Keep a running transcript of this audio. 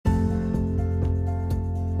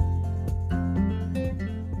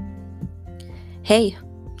Hey,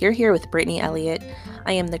 you're here with Brittany Elliott.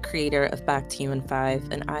 I am the creator of Back to You in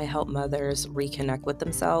 5, and I help mothers reconnect with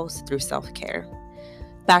themselves through self-care.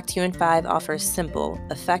 Back to You in 5 offers simple,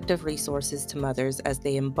 effective resources to mothers as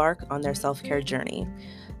they embark on their self-care journey,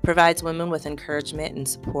 provides women with encouragement and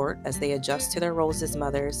support as they adjust to their roles as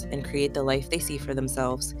mothers and create the life they see for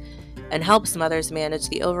themselves, and helps mothers manage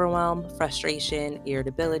the overwhelm, frustration,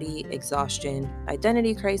 irritability, exhaustion,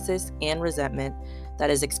 identity crisis, and resentment that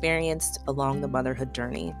is experienced along the motherhood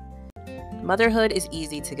journey. Motherhood is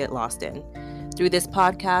easy to get lost in. Through this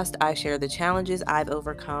podcast, I share the challenges I've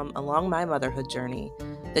overcome along my motherhood journey,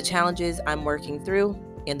 the challenges I'm working through,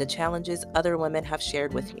 and the challenges other women have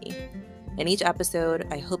shared with me. In each episode,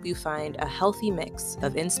 I hope you find a healthy mix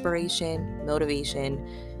of inspiration, motivation,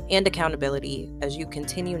 and accountability as you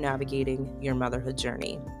continue navigating your motherhood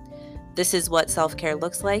journey. This is what self-care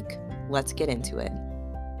looks like. Let's get into it.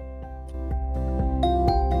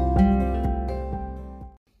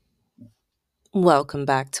 Welcome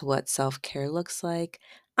back to What Self-Care Looks Like.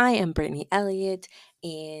 I am Brittany Elliott,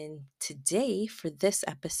 and today for this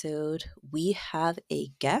episode, we have a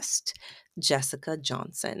guest, Jessica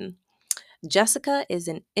Johnson. Jessica is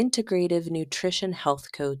an integrative nutrition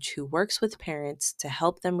health coach who works with parents to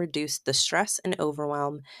help them reduce the stress and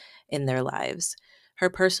overwhelm in their lives. Her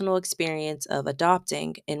personal experience of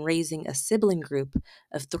adopting and raising a sibling group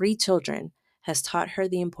of 3 children has taught her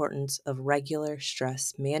the importance of regular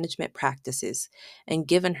stress management practices and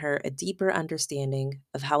given her a deeper understanding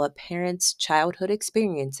of how a parent's childhood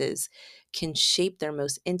experiences can shape their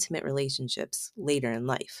most intimate relationships later in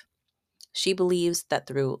life. She believes that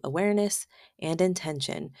through awareness and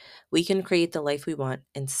intention, we can create the life we want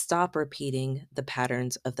and stop repeating the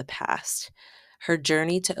patterns of the past. Her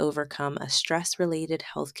journey to overcome a stress related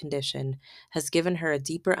health condition has given her a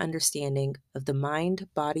deeper understanding of the mind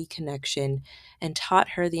body connection and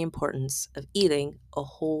taught her the importance of eating a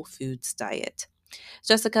whole foods diet.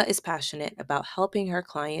 Jessica is passionate about helping her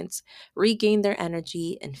clients regain their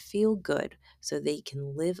energy and feel good so they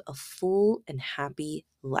can live a full and happy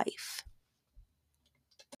life.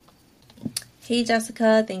 Hey,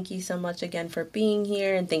 Jessica, thank you so much again for being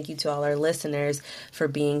here, and thank you to all our listeners for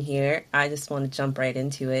being here. I just want to jump right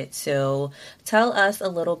into it. So, tell us a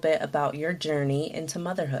little bit about your journey into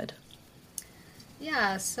motherhood.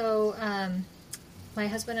 Yeah, so my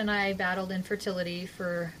husband and I battled infertility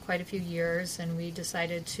for quite a few years, and we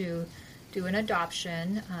decided to do an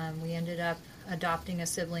adoption. We ended up adopting a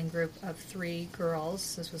sibling group of 3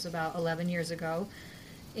 girls. This was about 11 years ago.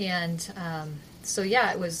 And so,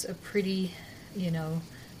 yeah, it was a pretty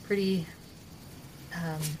pretty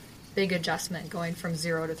big adjustment going from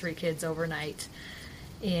 0 to 3 kids overnight.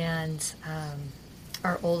 And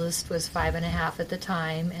our oldest was 5.5 at the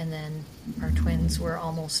time, and then our twins were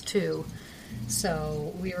almost 2.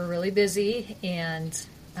 So we were really busy, and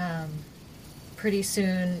pretty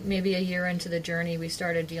soon, maybe a year into the journey, we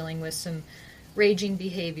started dealing with some raging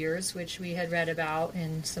behaviors, which we had read about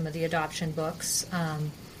in some of the adoption books.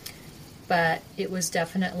 But it was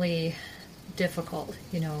definitely difficult,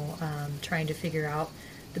 trying to figure out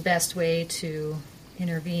the best way to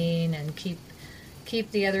intervene and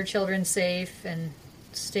keep the other children safe and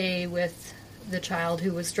stay with the child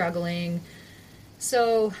who was struggling.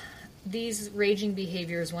 So these raging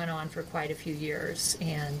behaviors went on for quite a few years,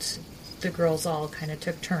 and the girls all kind of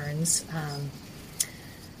took turns.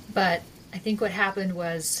 But I think what happened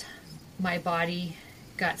was my body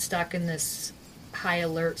got stuck in this high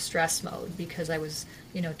alert stress mode because I was,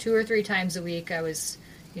 2 or 3 times a week I was,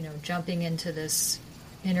 jumping into this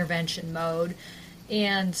intervention mode.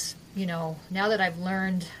 And, now that I've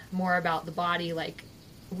learned more about the body, like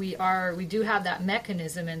we do have that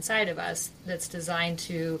mechanism inside of us that's designed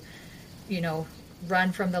to,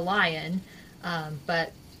 run from the lion.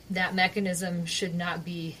 But that mechanism should not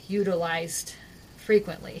be utilized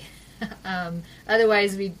frequently.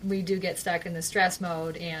 Otherwise we do get stuck in the stress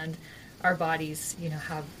mode, and our bodies,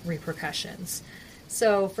 have repercussions.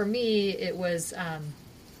 So for me, it was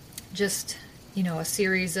just, a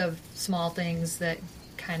series of small things that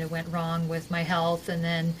kind of went wrong with my health. And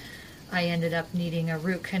then I ended up needing a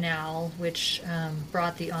root canal, which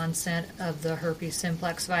brought the onset of the herpes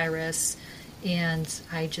simplex virus. And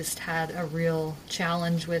I just had a real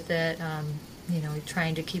challenge with it,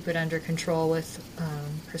 trying to keep it under control with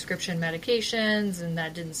prescription medications, and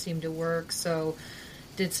that didn't seem to work. So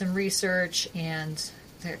did some research, and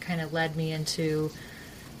that kind of led me into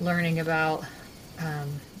learning about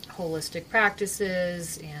holistic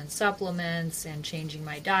practices and supplements and changing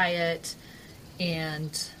my diet.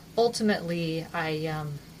 And ultimately, I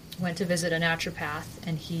went to visit a naturopath,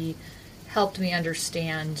 and he helped me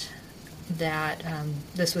understand that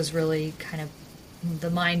this was really kind of the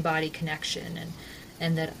mind-body connection,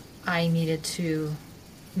 and that I needed to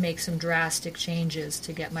make some drastic changes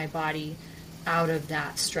to get my body out of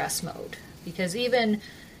that stress mode. Because even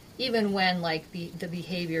when like the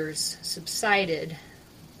behaviors subsided,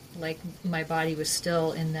 like my body was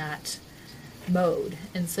still in that mode.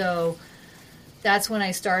 And so that's when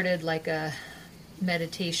I started like a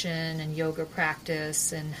meditation and yoga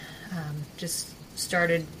practice, and just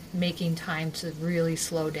started making time to really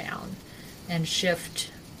slow down and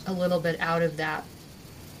shift a little bit out of that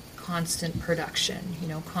constant production,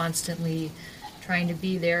 constantly trying to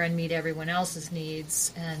be there and meet everyone else's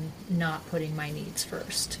needs and not putting my needs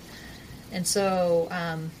first. And so,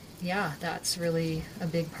 yeah, that's really a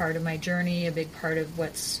big part of my journey, a big part of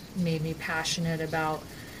what's made me passionate about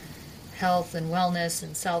health and wellness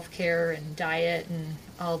and self-care and diet and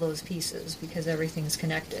all those pieces, because everything's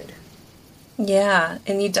connected. Yeah,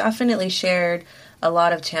 and you definitely shared a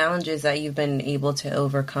lot of challenges that you've been able to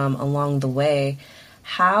overcome along the way.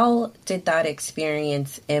 How did that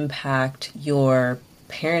experience impact your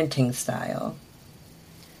parenting style?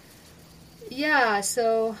 Yeah,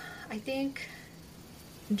 so I think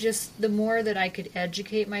just the more that I could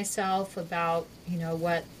educate myself about,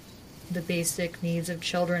 what the basic needs of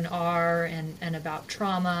children are, and about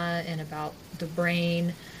trauma and about the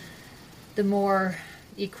brain, the more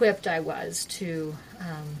equipped I was to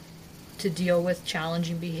deal with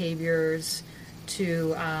challenging behaviors,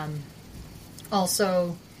 to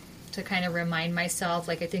also to kind of remind myself,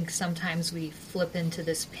 like I think sometimes we flip into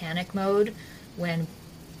this panic mode when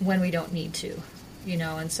we don't need to,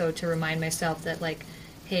 and so to remind myself that, like,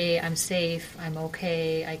 hey, I'm safe, I'm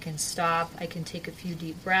okay, I can stop, I can take a few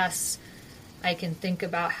deep breaths, I can think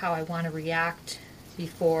about how I want to react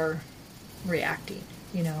before reacting,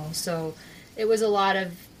 so it was a lot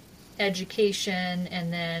of education,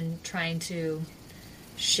 and then trying to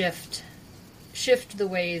shift the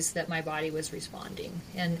ways that my body was responding,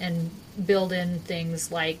 and build in things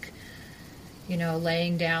like,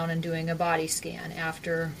 laying down and doing a body scan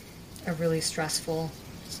after a really stressful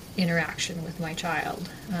interaction with my child,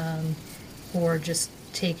 or just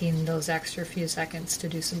taking those extra few seconds to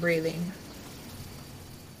do some breathing.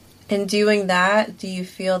 In doing that, do you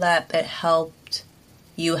feel that it helped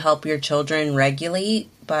you help your children regulate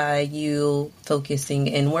by you focusing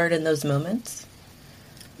inward in those moments?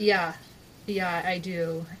 Yeah, I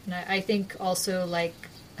do. And I think also, like,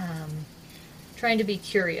 trying to be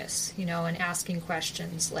curious, and asking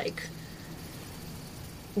questions like,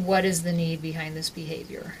 what is the need behind this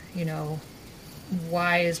behavior?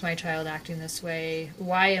 Why is my child acting this way?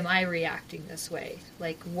 Why am I reacting this way?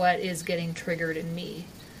 Like, what is getting triggered in me?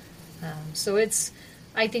 So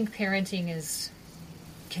I think parenting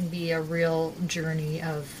can be a real journey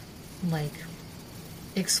of, like,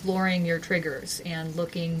 exploring your triggers and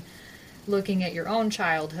looking at your own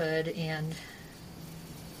childhood and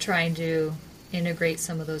trying to integrate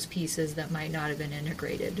some of those pieces that might not have been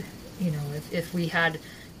integrated. If we had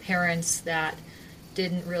parents that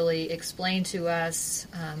didn't really explain to us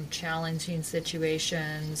challenging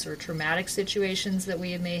situations or traumatic situations that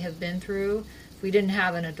we may have been through, if we didn't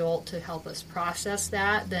have an adult to help us process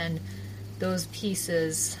that, then those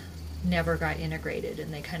pieces never got integrated,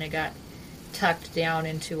 and they kind of got tucked down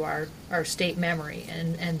into our state memory.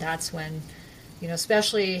 And that's when,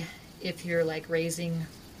 especially if you're like raising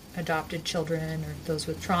adopted children or those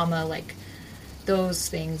with trauma, like those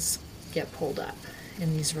things get pulled up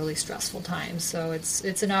in these really stressful times. So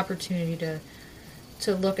it's an opportunity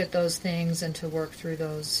to look at those things and to work through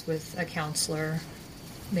those with a counselor.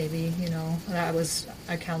 Maybe,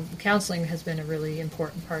 counseling has been a really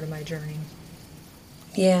important part of my journey.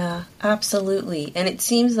 Yeah, absolutely. And it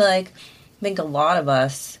seems like, I think a lot of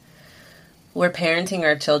us, we're parenting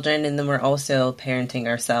our children, and then we're also parenting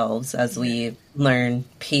ourselves as we learn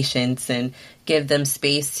patience and give them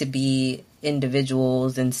space to be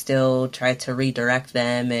individuals and still try to redirect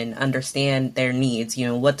them and understand their needs.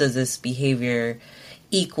 What does this behavior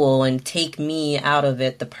equal, and take me out of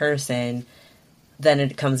it, the person. Then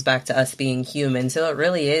it comes back to us being human. So it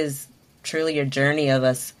really is truly a journey of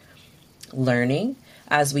us learning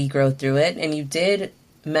as we grow through it. And you did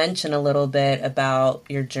mention a little bit about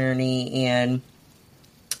your journey and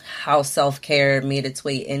how self-care made its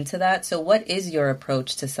way into that. So what is your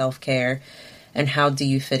approach to self-care, and how do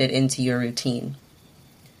you fit it into your routine?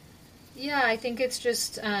 Yeah, I think it's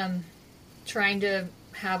just trying to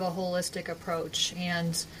have a holistic approach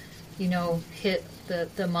and, hit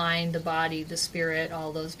the mind, the body, the spirit,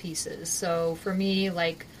 all those pieces. So for me,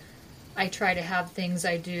 like, I try to have things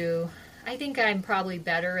I do. I think I'm probably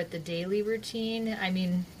better at the daily routine. I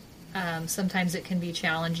mean, sometimes it can be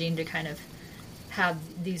challenging to kind of have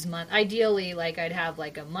these ideally, like I'd have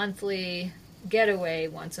like a monthly getaway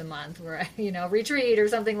once a month where I, retreat or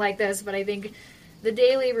something like this. But I think the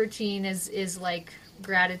daily routine is like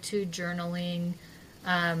gratitude journaling,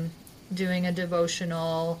 doing a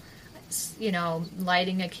devotional,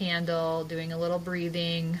 lighting a candle, doing a little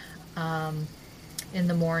breathing in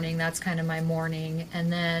the morning. That's kind of my morning.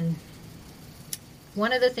 And then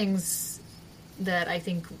one of the things that I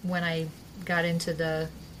think when I got into the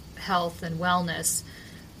health and wellness,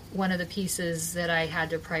 one of the pieces that I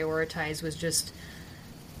had to prioritize was just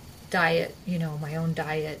diet, my own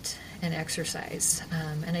diet and exercise.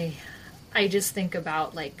 And I just think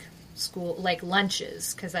about like school, like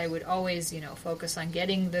lunches, because I would always, focus on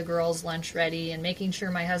getting the girls' lunch ready and making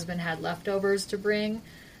sure my husband had leftovers to bring.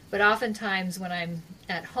 But oftentimes when I'm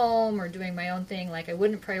at home or doing my own thing, like I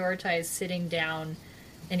wouldn't prioritize sitting down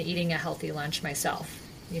and eating a healthy lunch myself.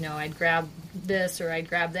 I'd grab this or I'd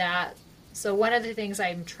grab that. So one of the things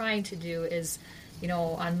I'm trying to do is,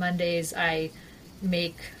 on Mondays I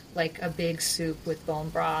make like a big soup with bone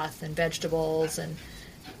broth and vegetables, and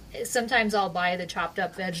sometimes I'll buy the chopped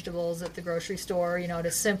up vegetables at the grocery store,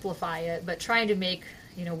 to simplify it, but trying to make,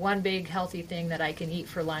 one big healthy thing that I can eat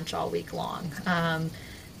for lunch all week long.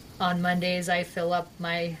 On Mondays I fill up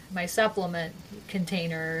my supplement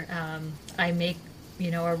container. I make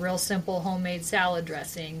a real simple homemade salad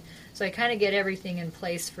dressing. So I kind of get everything in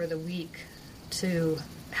place for the week to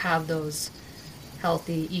have those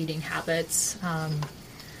healthy eating habits. And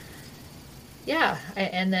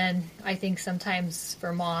then I think sometimes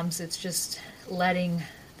for moms, it's just letting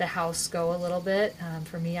the house go a little bit.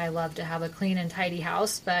 For me, I love to have a clean and tidy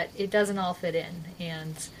house, but it doesn't all fit in.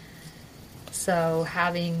 And so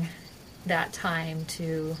having that time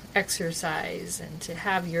to exercise and to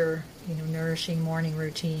have your nourishing morning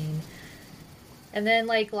routine. And then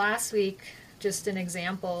like last week, just an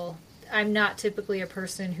example, I'm not typically a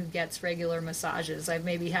person who gets regular massages. I've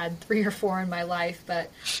maybe had 3 or 4 in my life,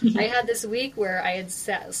 but I had this week where I had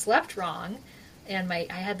slept wrong, and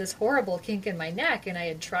I had this horrible kink in my neck, and I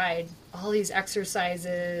had tried all these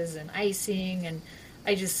exercises and icing, and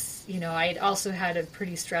I just, I had also had a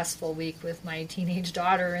pretty stressful week with my teenage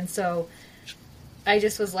daughter, and so I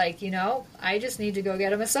just was like, I just need to go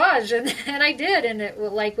get a massage, and I did, and it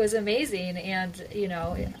was amazing, and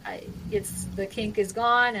it's the kink is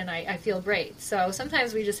gone, and I feel great. So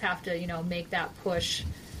sometimes we just have to make that push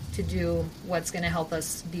to do what's going to help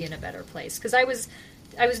us be in a better place. Because I was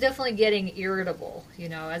definitely getting irritable,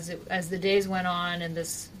 as the days went on, and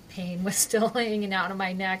this pain was still hanging out of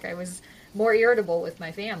my neck. I was more irritable with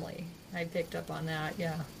my family. I picked up on that,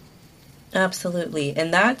 yeah. Absolutely.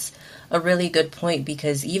 And that's a really good point,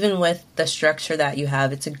 because even with the structure that you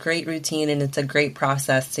have, it's a great routine and it's a great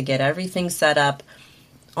process to get everything set up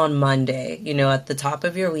on Monday, at the top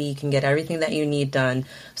of your week, and get everything that you need done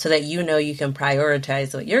so that you can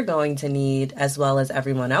prioritize what you're going to need as well as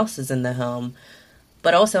everyone else's in the home.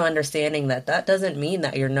 But also understanding that doesn't mean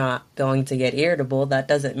that you're not going to get irritable. That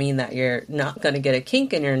doesn't mean that you're not going to get a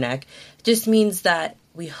kink in your neck. It just means that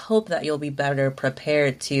we hope that you'll be better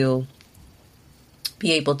prepared to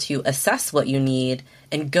be able to assess what you need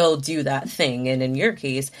and go do that thing. And in your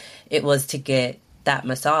case, it was to get that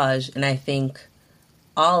massage. And I think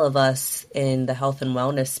all of us in the health and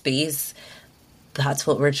wellness space, that's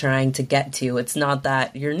what we're trying to get to. It's not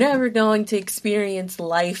that you're never going to experience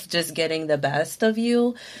life just getting the best of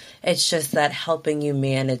you. It's just that helping you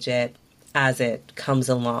manage it as it comes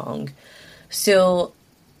along. So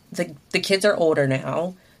the kids are older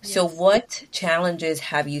now. Yes. So what challenges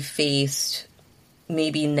have you faced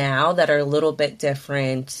maybe now that are a little bit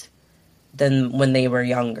different than when they were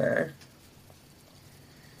younger?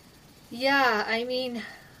 Yeah, I mean,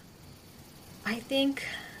 I think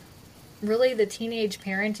really the teenage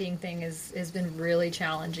parenting thing has been really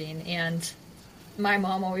challenging. And my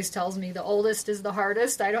mom always tells me the oldest is the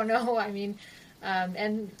hardest. I don't know. I mean,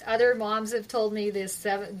 and other moms have told me the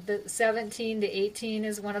 17 to 18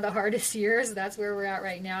 is one of the hardest years. That's where we're at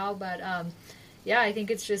right now. But yeah, I think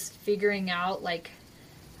it's just figuring out like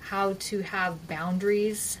how to have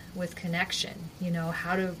boundaries with connection,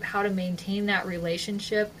 how to maintain that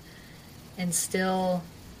relationship and still,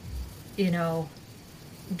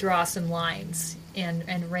 draw some lines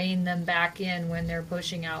and rein them back in when they're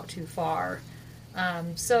pushing out too far.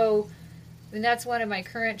 So and that's one of my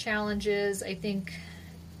current challenges. I think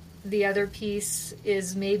the other piece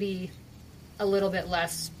is maybe a little bit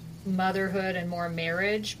less motherhood and more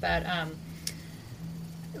marriage, but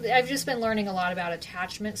I've just been learning a lot about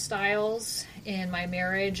attachment styles in my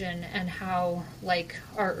marriage and how like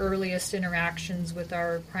our earliest interactions with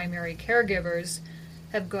our primary caregivers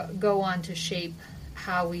have go on to shape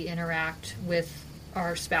how we interact with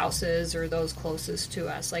our spouses or those closest to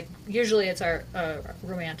us. Like usually it's our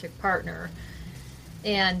romantic partner.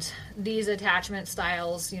 And these attachment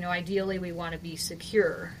styles, ideally we want to be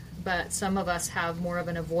secure, but some of us have more of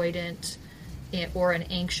an avoidant or an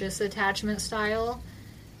anxious attachment style.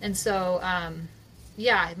 And so,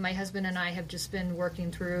 yeah, my husband and I have just been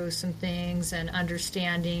working through some things and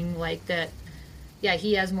understanding like that, yeah,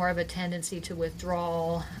 he has more of a tendency to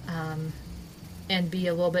withdrawal and be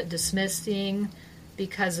a little bit dismissing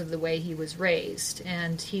because of the way he was raised.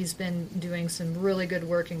 And he's been doing some really good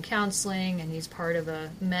work in counseling, and he's part of a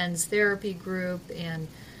men's therapy group and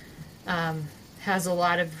has a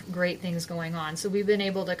lot of great things going on. So we've been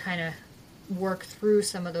able to kind of work through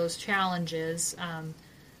some of those challenges,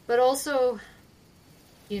 but also,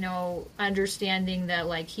 understanding that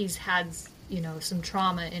like he's had, some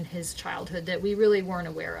trauma in his childhood that we really weren't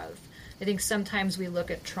aware of. I think sometimes we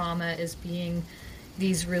look at trauma as being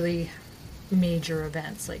these really major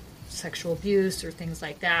events like sexual abuse or things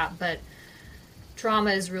like that, but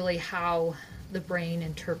trauma is really how the brain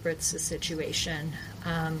interprets the situation.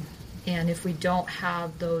 And if we don't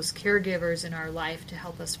have those caregivers in our life to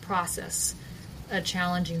help us process a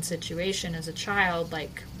challenging situation as a child,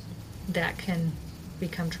 like that can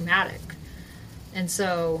become traumatic. And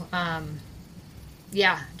so, I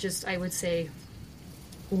would say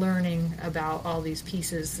learning about all these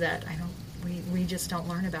pieces that we just don't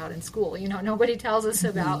learn about in school. Nobody tells us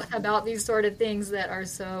about these sort of things that are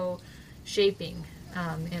so shaping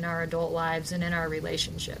in our adult lives and in our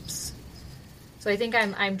relationships. So I think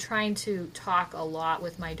I'm trying to talk a lot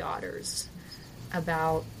with my daughters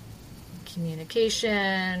about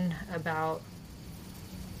communication, about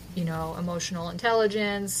emotional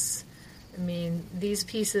intelligence. I mean, these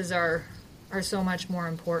pieces are so much more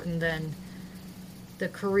important than the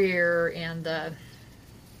career and the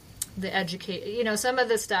educate. Some of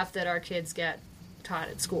the stuff that our kids get taught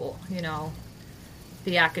at school.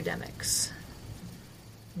 The academics.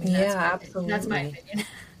 I mean, Absolutely. That's my opinion.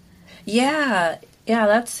 Yeah,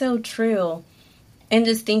 that's so true. And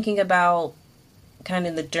just thinking about kind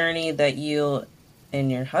of the journey that you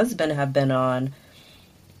and your husband have been on,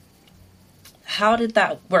 how did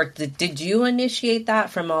that work? Did you initiate that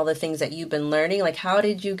from all the things that you've been learning? Like, how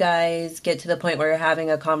did you guys get to the point where you're having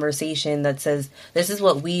a conversation that says, this is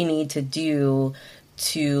what we need to do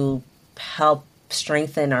to help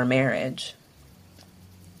strengthen our marriage?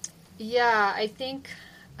 Yeah, I think,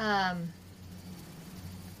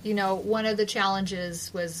 one of the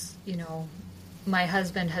challenges was, my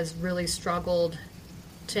husband has really struggled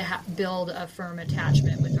to build a firm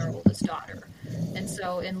attachment with our oldest daughter. And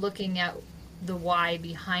so in looking at the why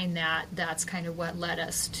behind that, that's kind of what led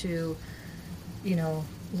us to,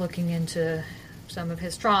 looking into some of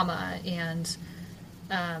his trauma. And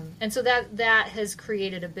so that has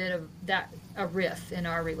created a bit of a rift in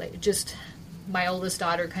our relationship. Just my oldest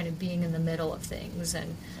daughter kind of being in the middle of things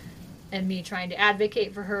and me trying to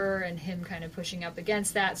advocate for her and him kind of pushing up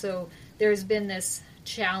against that. So there's been this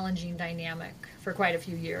challenging dynamic for quite a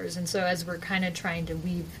few years. And so as we're kind of trying to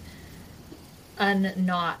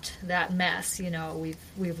unknot that mess,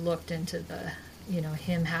 we've looked into the,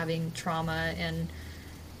 him having trauma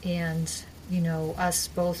and us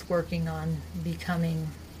both working on becoming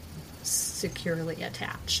securely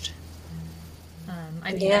attached.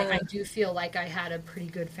 I do feel like I had a pretty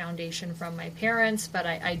good foundation from my parents, but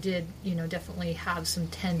I did, definitely have some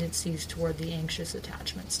tendencies toward the anxious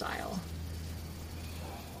attachment style.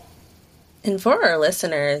 And for our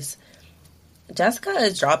listeners, Jessica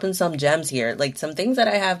is dropping some gems here, like some things that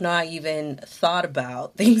I have not even thought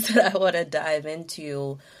about, things that I want to dive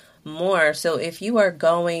into more. So if you are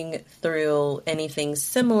going through anything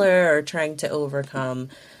similar or trying to overcome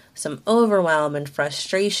some overwhelm and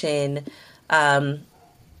frustration,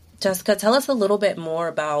 Jessica, tell us a little bit more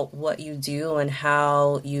about what you do and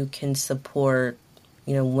how you can support,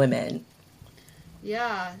 women.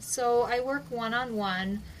 Yeah, so I work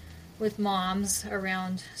one-on-one with moms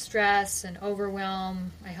around stress and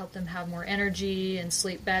overwhelm. I help them have more energy and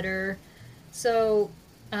sleep better. So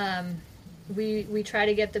we try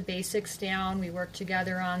to get the basics down. We work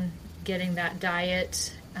together on getting that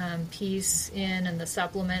diet piece in and the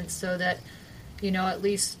supplements so that, at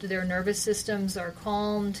least their nervous systems are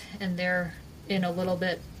calmed and they're in a little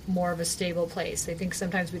bit more of a stable place. I think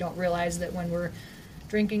sometimes we don't realize that when we're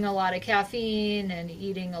drinking a lot of caffeine and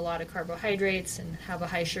eating a lot of carbohydrates and have a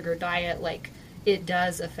high sugar diet, like it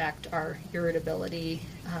does affect our irritability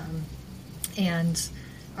and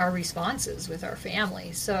our responses with our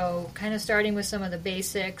family. So kind of starting with some of the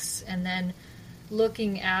basics and then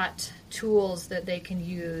looking at tools that they can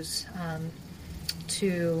use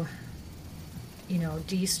to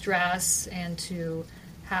de-stress and to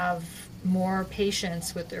have more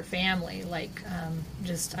patience with their family. Like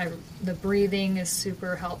the breathing is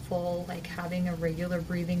super helpful, like having a regular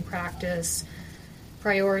breathing practice,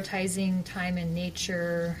 prioritizing time in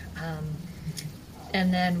nature.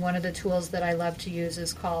 And then one of the tools that I love to use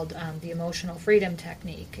is called the emotional freedom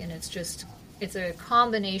technique. And it's a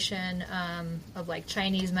combination of like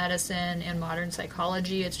Chinese medicine and modern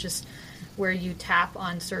psychology. It's just where you tap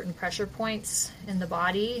on certain pressure points in the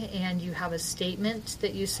body and you have a statement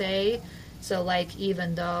that you say. So like,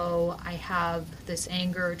 even though I have this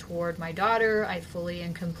anger toward my daughter, I fully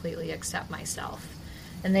and completely accept myself.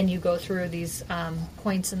 And then you go through these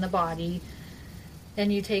points in the body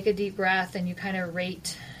and you take a deep breath and you kind of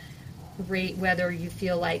rate whether you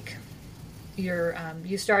feel like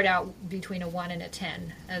you start out between a 1 and a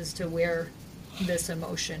 10 as to where this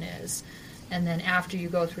emotion is. And then after you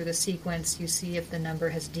go through the sequence, you see if the number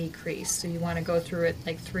has decreased. So you want to go through it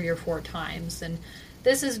like 3 or 4 times. And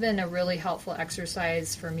this has been a really helpful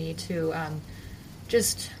exercise for me to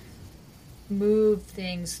just move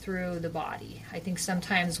things through the body. I think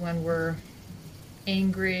sometimes when we're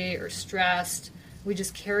angry or stressed, we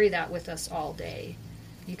just carry that with us all day.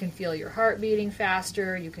 You can feel your heart beating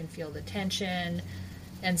faster, you can feel the tension,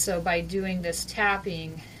 and so by doing this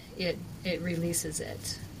tapping, it releases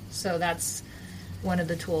it. So that's one of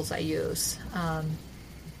the tools I use.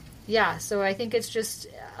 So I think it's just,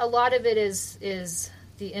 a lot of it is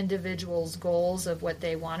the individual's goals of what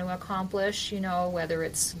they want to accomplish, whether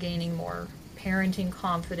it's gaining more parenting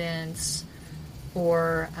confidence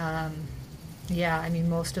or,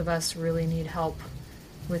 most of us really need help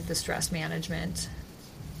with the stress management.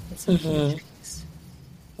 It's a huge piece.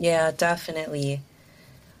 Yeah, definitely.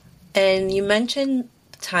 And you mentioned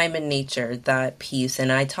time in nature, that piece,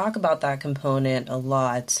 and I talk about that component a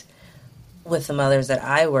lot with the mothers that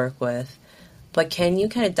I work with. But can you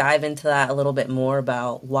kind of dive into that a little bit more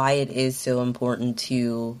about why it is so important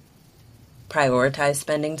to prioritize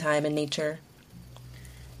spending time in nature?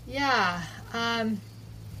 Yeah,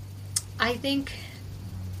 I think,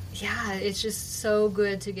 it's just so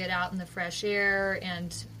good to get out in the fresh air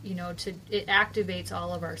and, it activates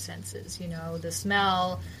all of our senses, the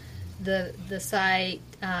smell, the sight.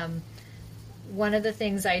 One of the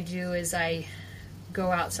things I do is I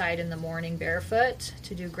go outside in the morning barefoot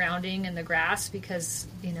to do grounding in the grass because,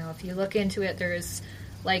 if you look into it, there's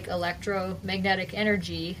like electromagnetic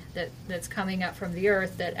energy that's coming up from the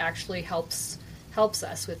earth that actually helps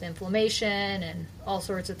us with inflammation and all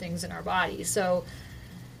sorts of things in our body. So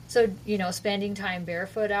spending time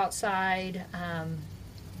barefoot outside.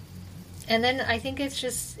 And then I think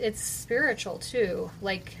it's spiritual too,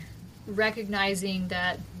 like recognizing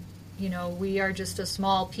that, we are just a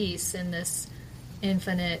small piece in this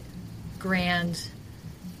infinite, grand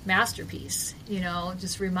masterpiece,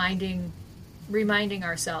 just reminding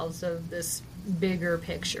ourselves of this bigger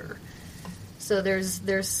picture. So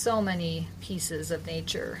there's so many pieces of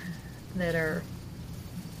nature that are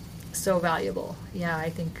so valuable. Yeah, I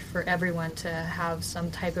think for everyone to have some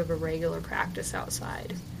type of a regular practice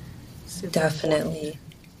outside. Super Definitely. important.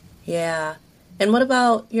 Yeah. And what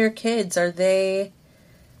about your kids? Are they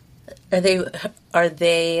I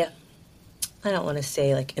don't want to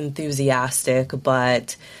say like enthusiastic,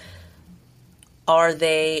 but are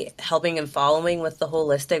they helping and following with the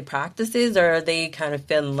holistic practices, or are they kind of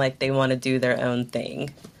feeling like they want to do their own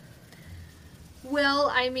thing?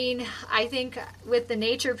 Well, I think with the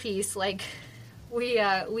nature piece, like we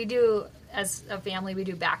do as a family, we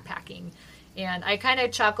do backpacking, and I kind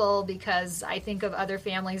of chuckle because I think of other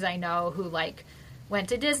families I know who like went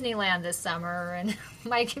to Disneyland this summer, and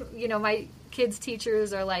my kids'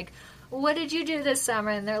 teachers are like, what did you do this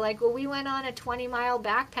summer? And they're like, well, we went on a 20-mile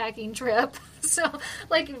backpacking trip. So,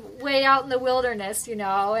 like, way out in the wilderness,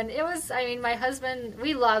 And it was, my husband,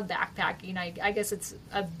 we love backpacking. I guess it's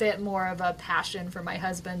a bit more of a passion for my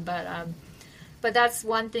husband, but that's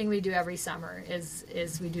one thing we do every summer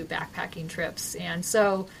is we do backpacking trips. And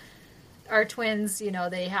so our twins,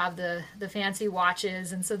 they have the fancy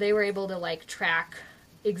watches, and so they were able to, like, track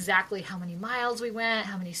exactly how many miles we went,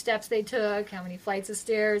 how many steps they took, how many flights of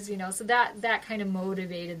stairs, so that kind of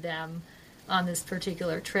motivated them on this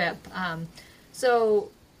particular trip.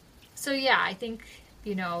 So yeah, I think,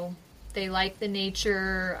 they like the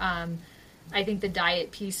nature. I think the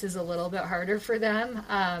diet piece is a little bit harder for them.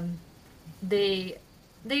 They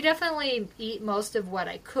definitely eat most of what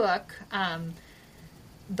I cook.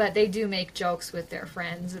 But they do make jokes with their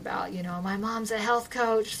friends about, my mom's a health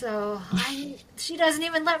coach, so she doesn't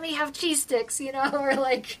even let me have cheese sticks, or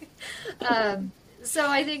like, so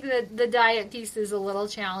I think that the diet piece is a little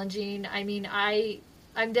challenging. I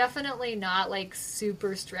I'm definitely not like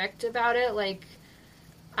super strict about it. Like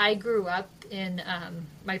I grew up in,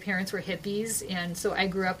 my parents were hippies, and so I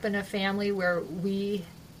grew up in a family where we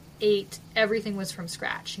ate, everything was from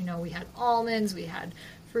scratch. You know, we had almonds, we had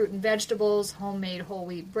fruit and vegetables, homemade whole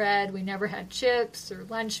wheat bread. We never had chips or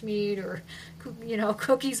lunch meat or,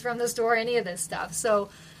 cookies from the store, any of this stuff. So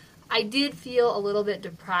I did feel a little bit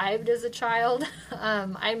deprived as a child.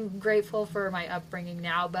 I'm grateful for my upbringing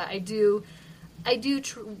now, but we do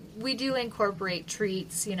incorporate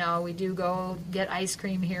treats. You know, we do go get ice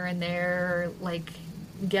cream here and there, like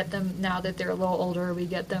get them, now that they're a little older, we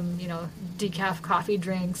get them, decaf coffee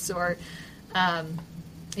drinks, or,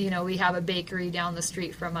 we have a bakery down the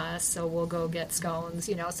street from us, so we'll go get scones,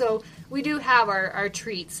 So we do have our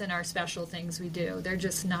treats and our special things we do. They're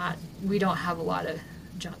just not, we don't have a lot of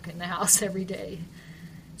junk in the house every day.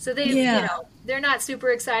 So they're not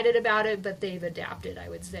super excited about it, but they've adapted, I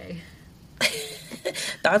would say.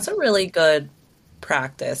 That's a really good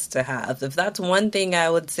practice to have. If that's one thing I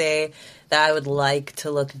would say that I would like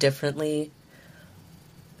to look differently,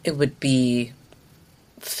 it would be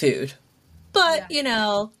food. But,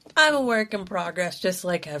 I'm a work in progress just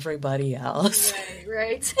like everybody else.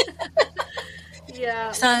 Right.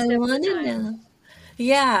 Yeah. So I want to know.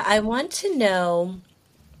 Yeah, I want to know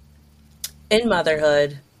in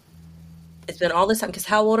motherhood, it's been all this time, because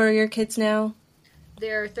how old are your kids now?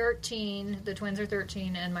 They're 13. The twins are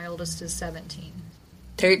 13, and my oldest is 17.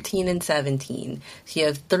 13 and 17. So you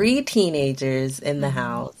have three teenagers in the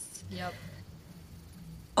house. Yep.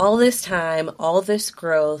 All this time, all this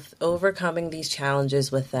growth, overcoming these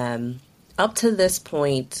challenges with them. Up to this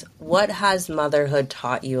point, what has motherhood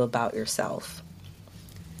taught you about yourself?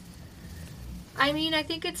 I mean, I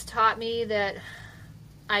think it's taught me that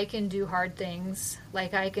I can do hard things.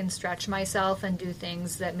 Like I can stretch myself and do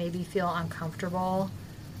things that maybe feel uncomfortable.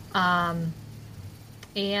 And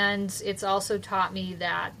it's also taught me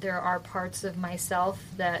that there are parts of myself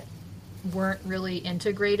that weren't really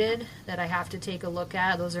integrated that I have to take a look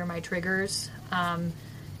at. Those are my triggers.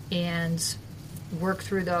 And work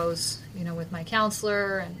through those, with my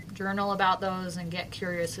counselor, and journal about those and get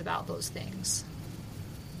curious about those things.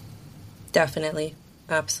 Definitely.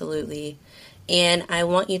 Absolutely. And I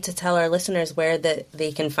want you to tell our listeners where that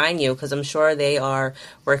they can find you, because I'm sure they are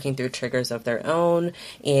working through triggers of their own,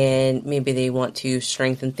 and maybe they want to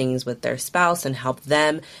strengthen things with their spouse and help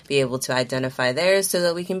them be able to identify theirs so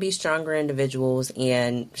that we can be stronger individuals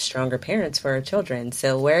and stronger parents for our children.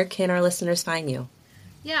 So where can our listeners find you?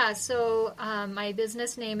 Yeah, so my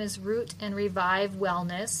business name is Root and Revive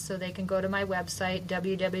Wellness, so they can go to my website,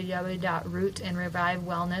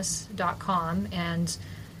 www.rootandrevivewellness.com, and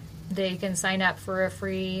they can sign up for a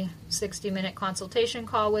free 60-minute consultation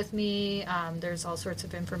call with me. There's all sorts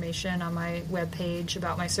of information on my webpage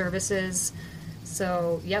about my services.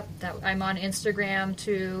 So, yep, I'm on Instagram,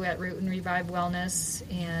 too, at Root and Revive Wellness,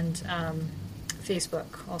 and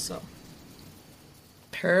Facebook also.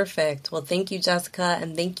 Perfect. Well, thank you, Jessica,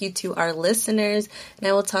 and thank you to our listeners, and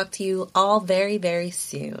I will talk to you all very, very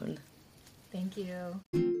soon. Thank you.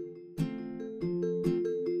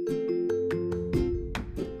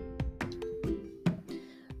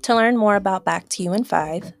 To learn more about Back to You in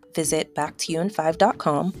 5, visit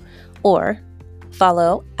backtoyouin5.com or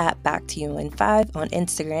follow at Back to You in 5 on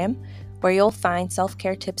Instagram, where you'll find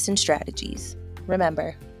self-care tips and strategies.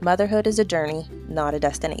 Remember, motherhood is a journey, not a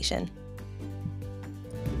destination.